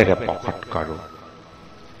ৰূপেৰে প্ৰকট কৰোঁ।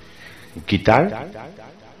 গীতাৰ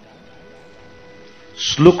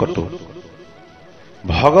শ্লোকটো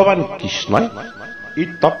ভগৱান কৃষ্ণই এই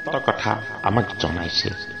তত্ত্ব কথা আমাক জনাইছে।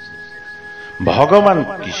 ভগৱান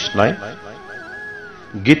কৃষ্ণই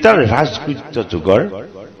গীতাৰ ৰাজগুহ্য যুগৰ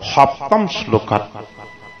 ৭ম শ্লোকত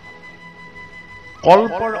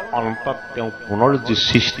কল্পৰ অন্তত তেওঁ পুনৰুজ্জীৱ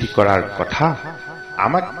সৃষ্টি কৰাৰ কথা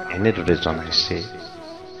আমাক এনেদৰে জনাইছে।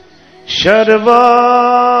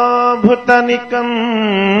 সৰ্বভূতানি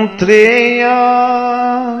কন্ত্ৰেয়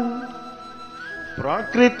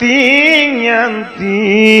প্ৰকৃতি জ্ঞান্তি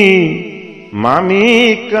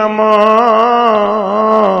মামিকম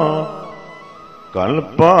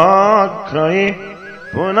কল্পক্ষয়ে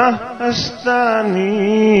পুনঃ স্থানি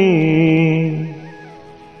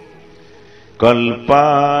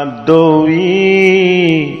কল্পাদৌই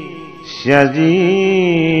স্যজিমহম।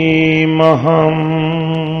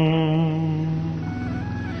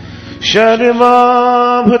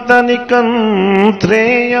 সর্বভূতানি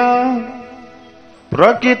কন্ত্রেয়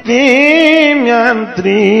প্রকৃতি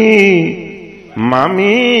য়ান্ত্রী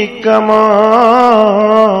মামিকম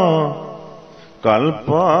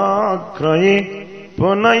কল্পক্ষয়ে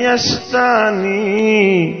পুনঃস্থানি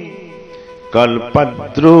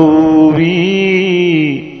কল্পদ্রুবী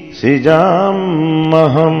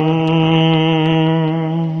সৃজামহম।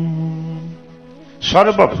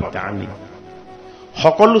 সর্বভূতানি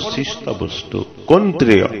সকলো সৃষ্ট বস্তু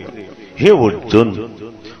কন্ত্ৰেয়। হে অৰ্জুন,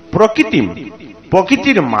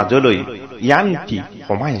 প্ৰকৃতিৰ মাজলৈ য়ান্তি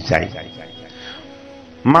সোমাই যায়।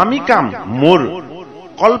 মামিকাম মোৰ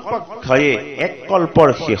কল্পক্ষয়ে এক কল্পৰ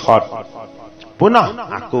শেষত পুনঃ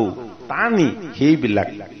আকৌ টানি সেইবিলাক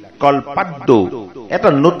কল্পাদ্য এটা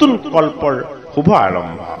নতুন কল্পৰ শুভ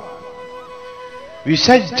আৰম্ভ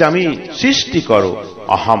বিসৰ্জামি সৃষ্টি কৰোঁ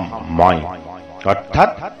অহম মই,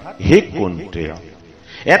 অৰ্থাৎ হে কন্ত্ৰেয়।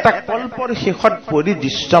 এটা কল্পৰ শেষত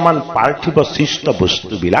পৰিদৃশ্যমান পাৰ্থিৱ সৃষ্ট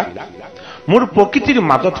বস্তুবিলাক মোৰ প্ৰকৃতিৰ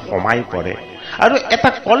মাজত সোমাই পৰে আৰু এটা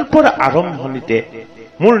কল্পৰ আৰম্ভণিতে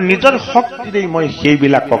মোৰ নিজৰ শক্তিৰে মই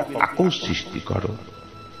সেইবিলাকক আকৌ সৃষ্টি কৰোঁ।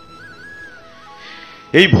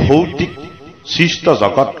 এই ভৌতিক সৃষ্ট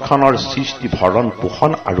জগতখনৰ সৃষ্টি, ভৰণ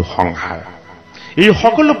পোষণ আৰু সংহাৰ এই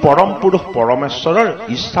সকলো পৰম পুৰুষ পৰমেশ্বৰৰ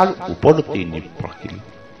ইচ্ছাৰ ওপৰতেই নিৰ্ভৰশীল।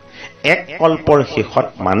 এক কল্পৰ শেষত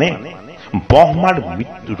মানে ব্ৰহ্মাৰ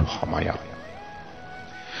মৃত্যুৰ সময়ত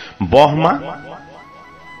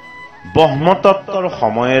ব্ৰহ্মতত্বৰ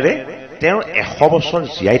সময়েৰে তেওঁ 100 বছৰ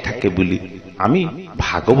জীয়াই থাকে বুলি আমি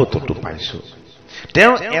ভাগৱততো পাইছো।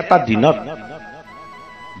 তেওঁ এটা দিনত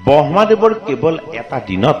ব্ৰহ্মাদেৱৰ কেৱল এটা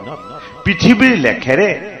দিনত পৃথিৱীৰ লেখেৰে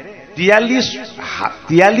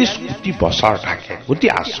 43 কোটি বছৰ থাকে। অতি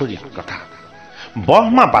আচৰিত কথা।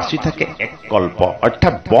 ব্ৰহ্মা বাচি থাকে এক কল্প,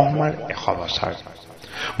 অৰ্থাৎ ব্ৰহ্মাৰ 100 বছৰ।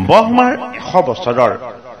 ব্ৰহ্মাৰ 100 বছৰৰ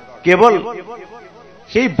কেৱল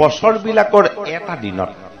সেই বছৰবিলাকৰ এটা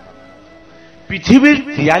দিনত পৃথিৱীৰ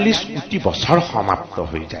 43 কোটি বছৰ সমাপ্ত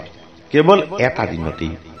হৈ যায়, কেৱল এটা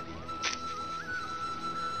দিনতেই।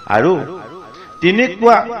 আৰু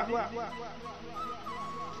তেনেকুৱা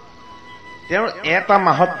তেওঁৰ এটা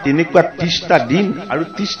মাহত তেনেকুৱা 30টা দিন আৰু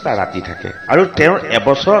 30টা ৰাতি থাকে আৰু তেওঁৰ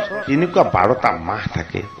এবছৰত তেনেকুৱা 12টা মাহ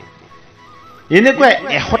থাকে। এনেকুৱা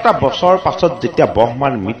 100টা বছৰ পাছত যেতিয়া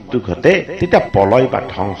ব্ৰহ্মাৰ মৃত্যু ঘটে তেতিয়া প্ৰলয় বা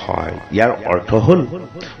ধ্বংস হয়। ইয়াৰ অৰ্থ হ'ল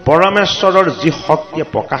পৰমেশ্বৰৰ যি শক্তিয়ে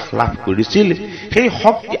প্ৰকাশ লাভ কৰিছিল সেই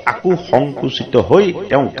শক্তি আকৌ সংকুচিত হৈ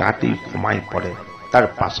তেওঁ গাতে সোমাই পৰে। তাৰ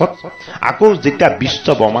পাছত আকৌ যেতিয়া বিশ্ব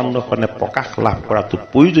ব্ৰহ্মাণ্ডখনে প্ৰকাশ লাভ কৰাটো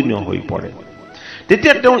প্ৰয়োজনীয় হৈ পৰে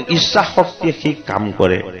তেতিয়া তেওঁৰ ইচ্ছা শক্তিয়ে সেই কাম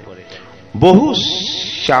কৰে। বহু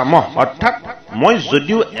শ্যাম অৰ্থাৎ মই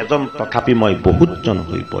যদিও এজন তথাপি মই বহুতজন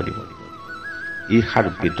হৈ পৰিম। ইহাৰ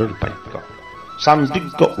বেদৰ বাক্য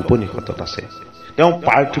চান্দোগ্য উপনিষদত আছে। তেওঁ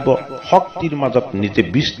পাৰ্থিৱ শক্তিৰ মাজত নিজে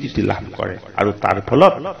বিস্তৃতি লাভ কৰে আৰু তাৰ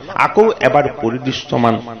ফলত আকৌ এবাৰ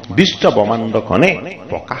পৰিদৃষ্টমান বিশ্ব ব্ৰহ্মাণ্ডখনে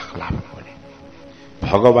প্ৰকাশ লাভ কৰে।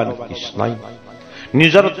 ভগৱান কৃষ্ণই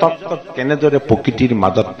নিজৰ তত্ত্ব কেনেদৰে প্ৰকৃতিৰ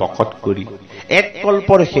মাজত প্ৰকট কৰি এক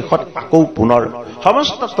কল্পৰ শেষত আকৌ পুনৰ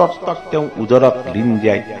সমস্ত তত্ত্বক তেওঁ উদৰত লীন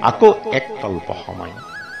দিয়াই আকৌ এক কল্প সময়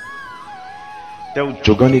তেওঁ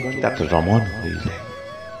যোগনিদ্ৰাত ৰমণ হৈ যায়।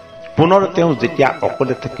 পুনৰ তেওঁ যেতিয়া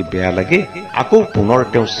অকলে থাকি বেয়া লাগে আকৌ পুনৰ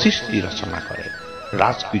তেওঁ সৃষ্টি ৰচনা কৰে।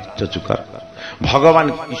 ৰাজকীৰ্য যুগত ভগৱান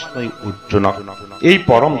কৃষ্ণই অৰ্জুনক এই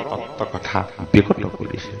পৰম তত্ত্ব কথা বিকট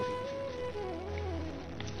কৰিছে।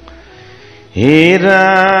 হে ৰাম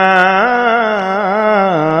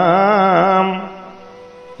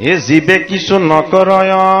হে জীৱে কিছু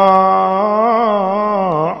নকৰয়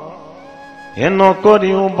হে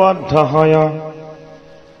নকৰিও বদ্ধ হয়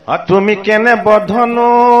তুমি কেনে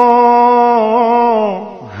বধনো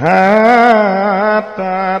হাত।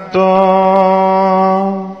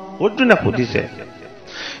 অৰ্জুনে সুধিছে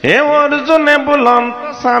হে অৰ্জুনে বুলন্ত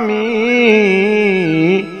স্বামী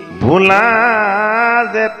ভোলা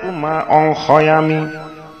যে তোমাৰ অংশ আমি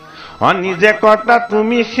নিজে কৰ্তা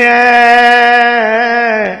তুমি সাক্ষাৎ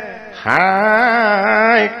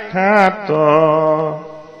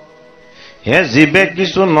হে জীৱে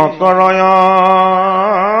কিছু নকৰয়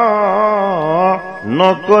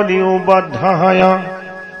নকৰিও বদ্ধ হয়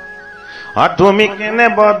তুমি কেনে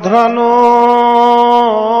বদ্ধনো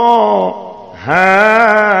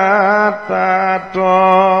হাত।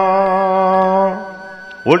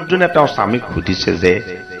 অৰ্জুনে তেওঁ স্বামীক সুধিছে যে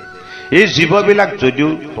এই জীৱবিলাক যদিও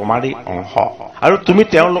তোমাৰেই অংশ আৰু তুমি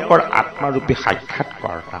তেওঁলোকৰ আত্মাৰূপী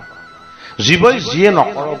সাক্ষাৎকৰ্তা, জীৱই যিয়ে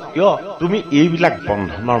নকৰক কিয় তুমি এইবিলাক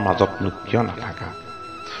বন্ধনৰ মাজতনো কিয় নাথাকা?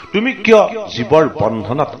 তুমি কিয় জীৱৰ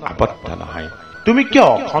বন্ধনত আবদ্ধ নহয়? তুমি কিয়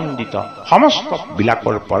অখণ্ডিত সমস্ত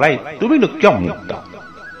বিলাকৰ পৰাই তুমিনো কিয় মুক্ত?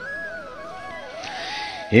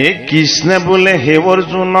 হে কৃষ্ণে বোলে হে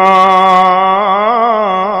অৰ্জুন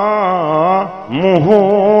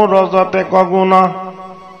মুহুৰ ৰজতে কগুণ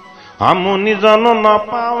আমুনি জানো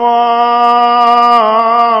নাপাৱন্ত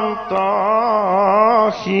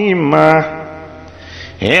সীমা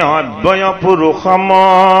হে অদ্বয় পুৰুষময়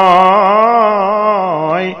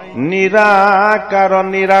নিৰাকাৰ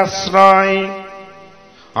নিৰাশ্ৰয়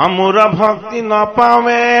আমোৰ ভক্তি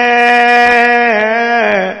নাপাৱে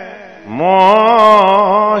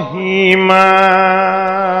মহিমা।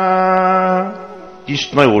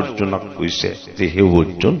 কৃষ্ণই অৰ্জুনক কৈছে যে হে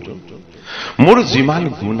অৰ্জুন মোৰ যিমান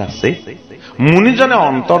গুণ আছে মুনিজনে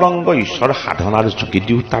অন্তৰংগ ঈশ্বৰ সাধনাৰ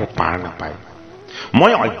যোগেদিও তাৰ পাৰ নাপায়।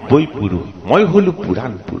 মই অব্যয় পুৰুষ, মই হলো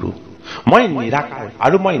পুৰাণ পুৰুষ, মই নিৰাকাৰ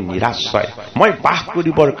আৰু মই নিৰাশ্ৰয়। মই বাস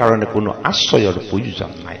কৰিবৰ কাৰণে কোনো আশ্ৰয়ৰ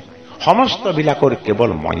প্ৰয়োজন নাই। সমস্ত বিলাকৰ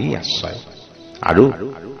কেৱল ময়েই আশ্ৰয় আৰু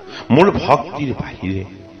মোৰ ভক্তিৰ বাহিৰে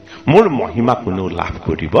মোৰ মহিমা কোনো লাভ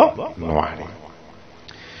কৰিব নোৱাৰে।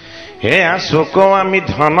 হে আশোক আমি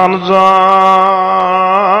ধনঞ্জয়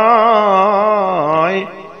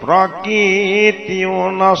প্ৰকৃতিও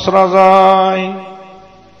নস্ৰজয়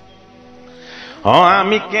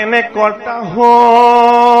আমি কেনে কৰ্তা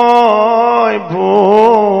হৈ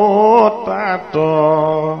ভূতাত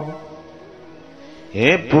হে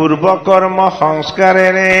পূৰ্ব কৰ্ম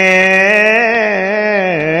সংস্কাৰেৰে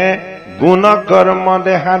গুণ কৰ্ম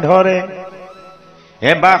দেহা ধৰে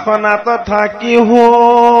হে বাসনাত থাকি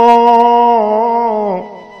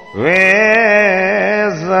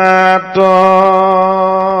জাত।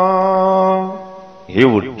 হে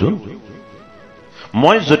অৰ্জুন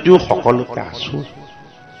মই যদিও সকলোতে আছো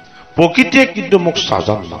প্ৰকৃতিয়ে কিন্তু মোক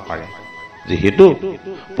স্বজন নকৰে। যিহেতু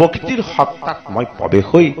প্ৰকৃতিৰ সত্তাত মই প্ৰৱেশ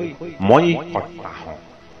হৈ মই কৰ্তা হওঁ।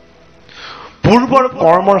 পূৰ্বৰ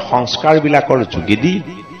কৰ্মৰ সংস্কাৰ বিলাকৰ যোগেদি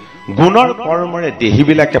গুণৰ কৰ্মৰে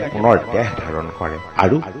দেহীবিলাকে পুনৰ দেহ ধাৰণ কৰে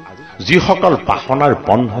আৰু যিসকল বাসনাৰ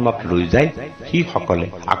বন্ধনত লৈ যায় সেইসকলে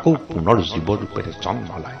আকৌ পুনৰ জীৱৰূপেৰে জন্ম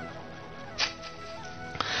লয়।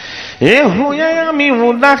 এ হৈয়ে আমি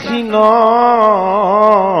উদাসীন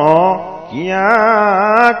কিয়া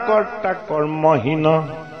কৰ্তা কৰ্মহীন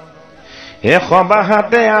হে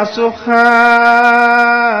সবাহাতে আছো সাক্ষী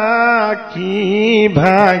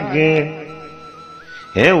ভাগে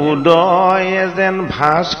হে উদয়ে যেন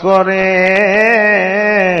ভাস কৰে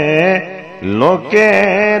লোকে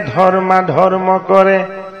ধৰ্ম কৰে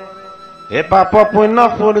হে পাপ পুণ্য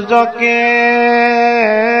সূৰ্যকে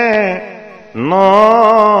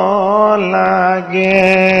নলাগে।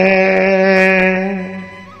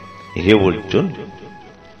 হে অৰ্জুন,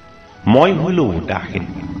 মই হলো উদাসীন।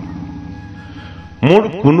 মোৰ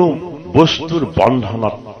কোনো বস্তুৰ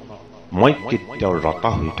বন্ধনত মই কেতিয়াও ৰত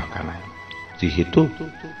হৈ থকা নাই, যিহেতু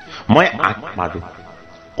মই আত্মাৰূপ।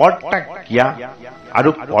 কৰ্তা ক্ৰিয়া আৰু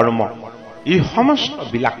কৰ্ম এই সমস্ত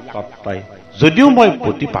বিলাক তত্ত্বই যদিও মই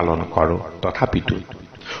প্ৰতিপালন কৰোঁ, তথাপিতো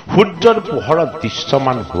সূৰ্যৰ পোহৰত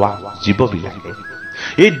দৃশ্যমান হোৱা জীৱবিলাকে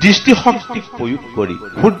এই দৃষ্টিশক্তিক প্ৰয়োগ কৰি,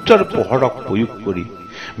 সূৰ্যৰ পোহৰক প্ৰয়োগ কৰি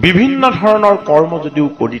বিভিন্ন ধৰণৰ কৰ্ম যদিও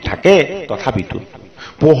কৰি থাকে, তথাপিতো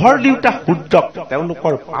পোহৰ দিওঁতা সূৰ্যক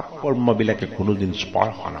তেওঁলোকৰ পাপ কৰ্মবিলাকে কোনোদিন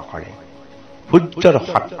স্পৰ্শ নকৰে। সূৰ্যৰ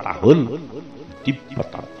সত্তা হল দিব্য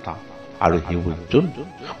তত্ত্ব, আৰু হে অৰ্জুন,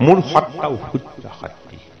 মোৰ সত্তাও সূৰ্য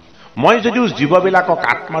শক্তি। মই যদিও জীৱবিলাকক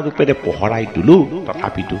আত্মাৰূপেৰে পোহৰাই তোলো,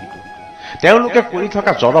 তথাপিতো তেওঁলোকে কৰি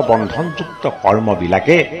থকা জড় বন্ধনযুক্ত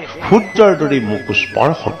কৰ্মবিলাকে সূৰ্যৰ দৰে মোক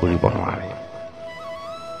স্পৰ্শ কৰিব নোৱাৰে।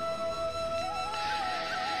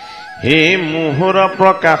 হে মোহৰ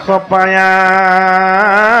প্ৰকাশ পায়া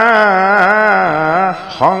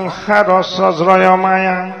সংসাৰ সজ্ৰয়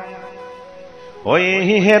মায়া,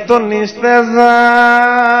 হেতু নিস্তেজানি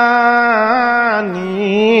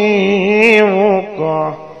মোক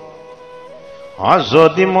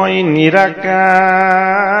যদি মই নিৰাকাৰ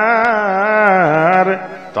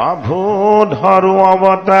তভু ধৰো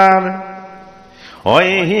অৱতাৰ,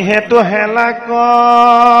 হেতু হেলাক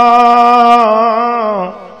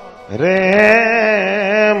ৰে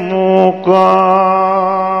মোক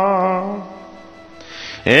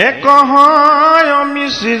কহয়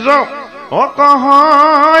মিশ্ৰ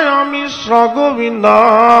কহয় মিশ্ৰ গোবিন্দ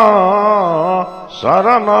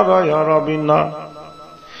চৰণৰয় ৰবীন্দ,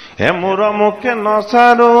 হে মোৰ মুখে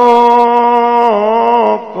নচাৰো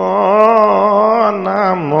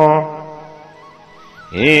নাম,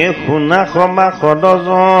 এ শুনা ক্ষমা সদজন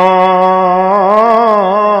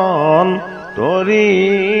তৰি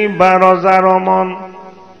বাৰজাৰ মন,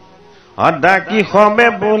 ডাকি সবে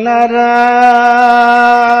বোলাৰা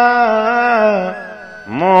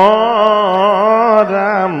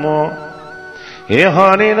ৰাম, হে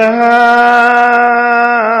হৰি ৰাম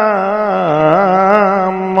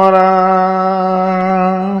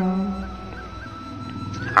ৰাম।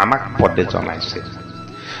 আমাক পদে জনাইছে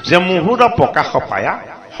যে মুহূৰ্ত প্ৰকাশ পায়া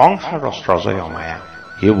সংসাৰ সজ্ৰয় মায়া।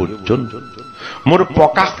 হে অৰ্জুন, মোৰ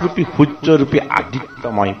প্ৰকাশৰূপী সূৰ্যৰূপী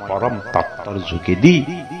আদিত্যময় পৰম তত্ত্বৰ যোগেদি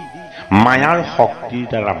মায়াৰ শক্তিৰ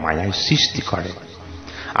দ্বাৰা মায়াই সৃষ্টি কৰে,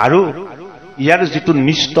 আৰু ইয়াৰ যিটো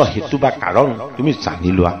নিষ্ঠ হেতু বা কাৰণ তুমি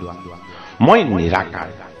জানি লোৱা। মই নিৰাকাৰ,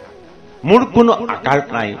 মোৰ কোনো আকাৰ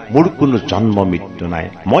নাই, মোৰ কোনো জন্ম মৃত্যু নাই।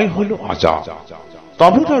 মই হলো অজ,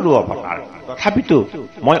 তবুধৰো অৱতাৰ, তথাপিতো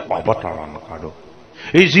মই অৱতৰণ কৰোঁ।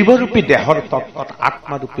 এই জীৱৰূপী দেহৰ তত্ত্বত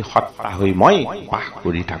আত্মাৰূপী সত্তা হৈ মই বাস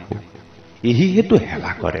কৰি থাকো। এই হেতু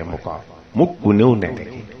হেলা কৰে মোক কোনেও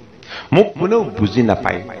নেদেখে, মোক কোনেও বুজি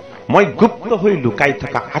নাপায়। মই গুপ্ত হৈ লুকাই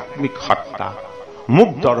থকা আত্মিক সত্তা, মোক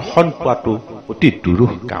দৰ্শন পোৱাটো অতি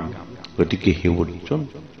দুৰূহ কাম। গতিকে হে অৰ্জুন,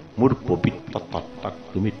 মোৰ পবিত্ৰ তত্ত্বক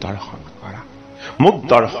তুমি দৰ্শন কৰা। মোক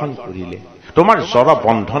দৰ্শন কৰিলে তোমাৰ জড়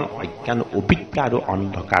বন্ধন, অজ্ঞান, অবিদ্যা আৰু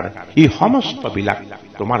অন্ধকাৰ এই সমস্ত বিলাক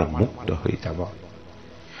তোমাৰ মুক্ত হৈ যাব।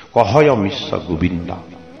 কহয় মিশ্ৰ গোবিন্দ,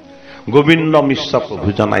 গোবিন্দ মিশ্ৰ প্ৰভু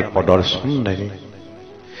জনাই প্ৰদৰ্শন দেৰে,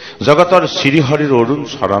 জগতৰ শ্ৰীহৰিৰ অৰুণ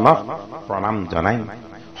চৰণক প্ৰণাম জনাই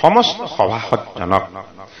সমস্ত সভাসদজনক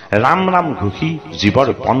ৰাম ৰাম ঘোষি জীৱৰ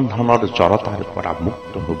বন্ধনৰ জড়তাৰ পৰা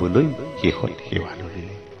মুক্ত হবলৈ শেষত সেৱা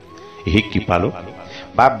ধৰিলে। হে কৃপালু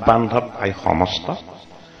বাপ বান্ধৱ ভাই সমস্ত,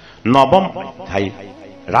 নৱম অধ্যায়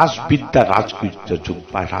ৰাজবিদ্যা ৰাজগুহ্য যুগ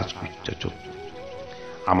বা ৰাজগুহ্য যুগ।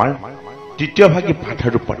 আমাৰ তৃতীয় ভাগী পাঠ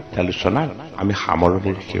আৰু পৰ্যালোচনাৰ আমি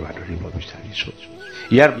সামৰণিৰ সেৱা ধৰিব বিচাৰিছো।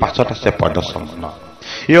 ইয়াৰ পাছত আছে পদচমন।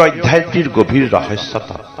 এই অধ্যায়টিৰ গভীৰ ৰহস্য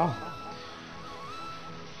তত্ত্ব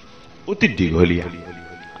অতি দীঘলীয়া।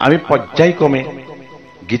 আমি পৰ্যায়ক্ৰমে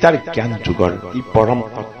গীতাৰ জ্ঞান যুগৰ এই পৰম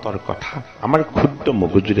তত্ত্বৰ কথা আমাৰ ক্ষুদ্ৰ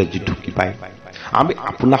মগজুৰে যি ঢুকি পায়, আমি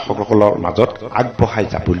আপোনাসকলৰ মাজত আগবঢ়াই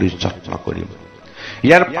যাবলৈ যত্ন কৰিম।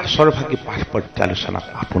 ইয়াৰ পাছৰ ভাগী পাঠ পৰ্যালোচনাত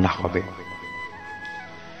আপোনাসবে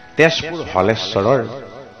তেজপুৰ হলেশ্বৰৰ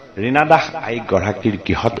ৰীনা দাস আই গৰাকীৰ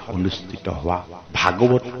গৃহত অনুষ্ঠিত হোৱা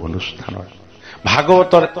ভাগৱত অনুষ্ঠানৰ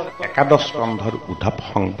ভাগৱতৰ একাদশ স্কন্ধৰ উদ্ধৱ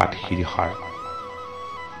সংবাদ শীৰ্ষৰ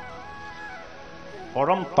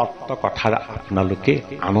পৰম তত্ত্ব কথাৰ আপোনালোকে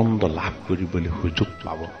আনন্দ লাভ কৰিবলৈ সুযোগ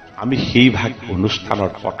পাব। আমি সেই ভাগ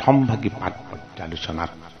অনুষ্ঠানৰ প্ৰথম ভাগী পাঠ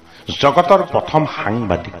পৰ্যালোচনাত জগতৰ প্ৰথম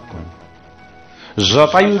সাংবাদিক কোন,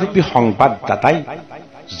 জটায়ুৰূপী সংবাদদাতাই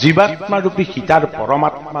জীৱাত্মাৰূপী সীতাৰ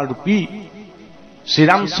পৰমাত্মাৰূপী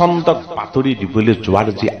শ্ৰীৰামচন্দ্ৰক বাতৰি দিবলৈ যোৱাৰ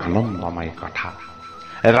যি আনন্দময় কথা,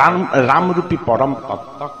 ৰামৰূপী পৰম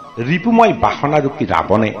তত্ত্বক ৰিপুময় বাসনাৰূপী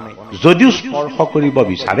ৰাৱণে যদিও স্পৰ্শ কৰিব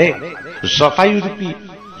বিচাৰে, জটায়ুৰূপী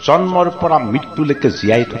জন্মৰ পৰা মৃত্যুলৈকে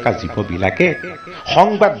জীয়াই থকা জীৱবিলাকে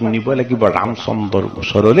সংবাদ নিব লাগিব ৰামচন্দ্ৰৰ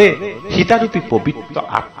ওচৰলৈ সীতাৰূপী পবিত্ৰ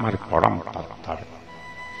আত্মাৰ পৰম তত্ত্বৰ।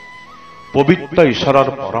 পবিত্ৰ ঈশ্বৰৰ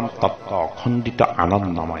পৰম তত্ত্ব অখণ্ডিত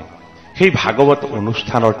আনন্দময় সেই ভাগৱত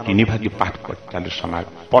অনুষ্ঠানৰ তিনিভাগী পাঠ পৰ্যালোচনাৰ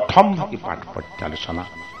প্ৰথম ভাগী পাঠ পৰ্যালোচনা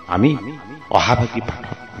আমি অহাভাগী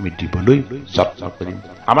পাঠত আমি দিবলৈ যত্ন কৰিম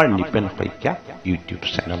আমাৰ নিপেন শইকীয়া ইউটিউব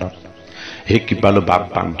চেনেলত। হে কৃপালু বাপ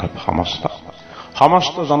বান্ধৱ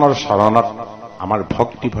সমস্ত জনৰ চৰণত আমাৰ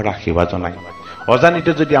ভক্তি ভৰা সেৱা জনাই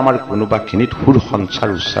অজানিতে যদি আমাৰ কোনোবাখিনিত সুৰ সঞ্চাৰ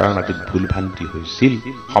উচ্চাৰণ আদিত ভুল ভ্ৰান্তি হৈছিল,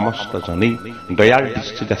 সমস্তজনেই দয়াৰ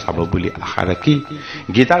দৃষ্টিৰে চাব বুলি আশা ৰাখি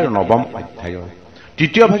গীতাৰ নৱম অধ্যায়ৰ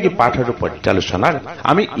তৃতীয় ভাগী পাঠ আৰু পৰ্যালোচনাৰ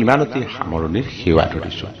আমি ইমানতে সামৰণিৰ সেৱা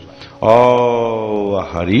ধৰিছো। অ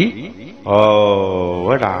হৰি, অ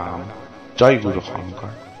ৰাম, জয় গুৰু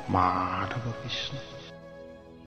শংকৰ, মাধৱ কৃষ্ণ।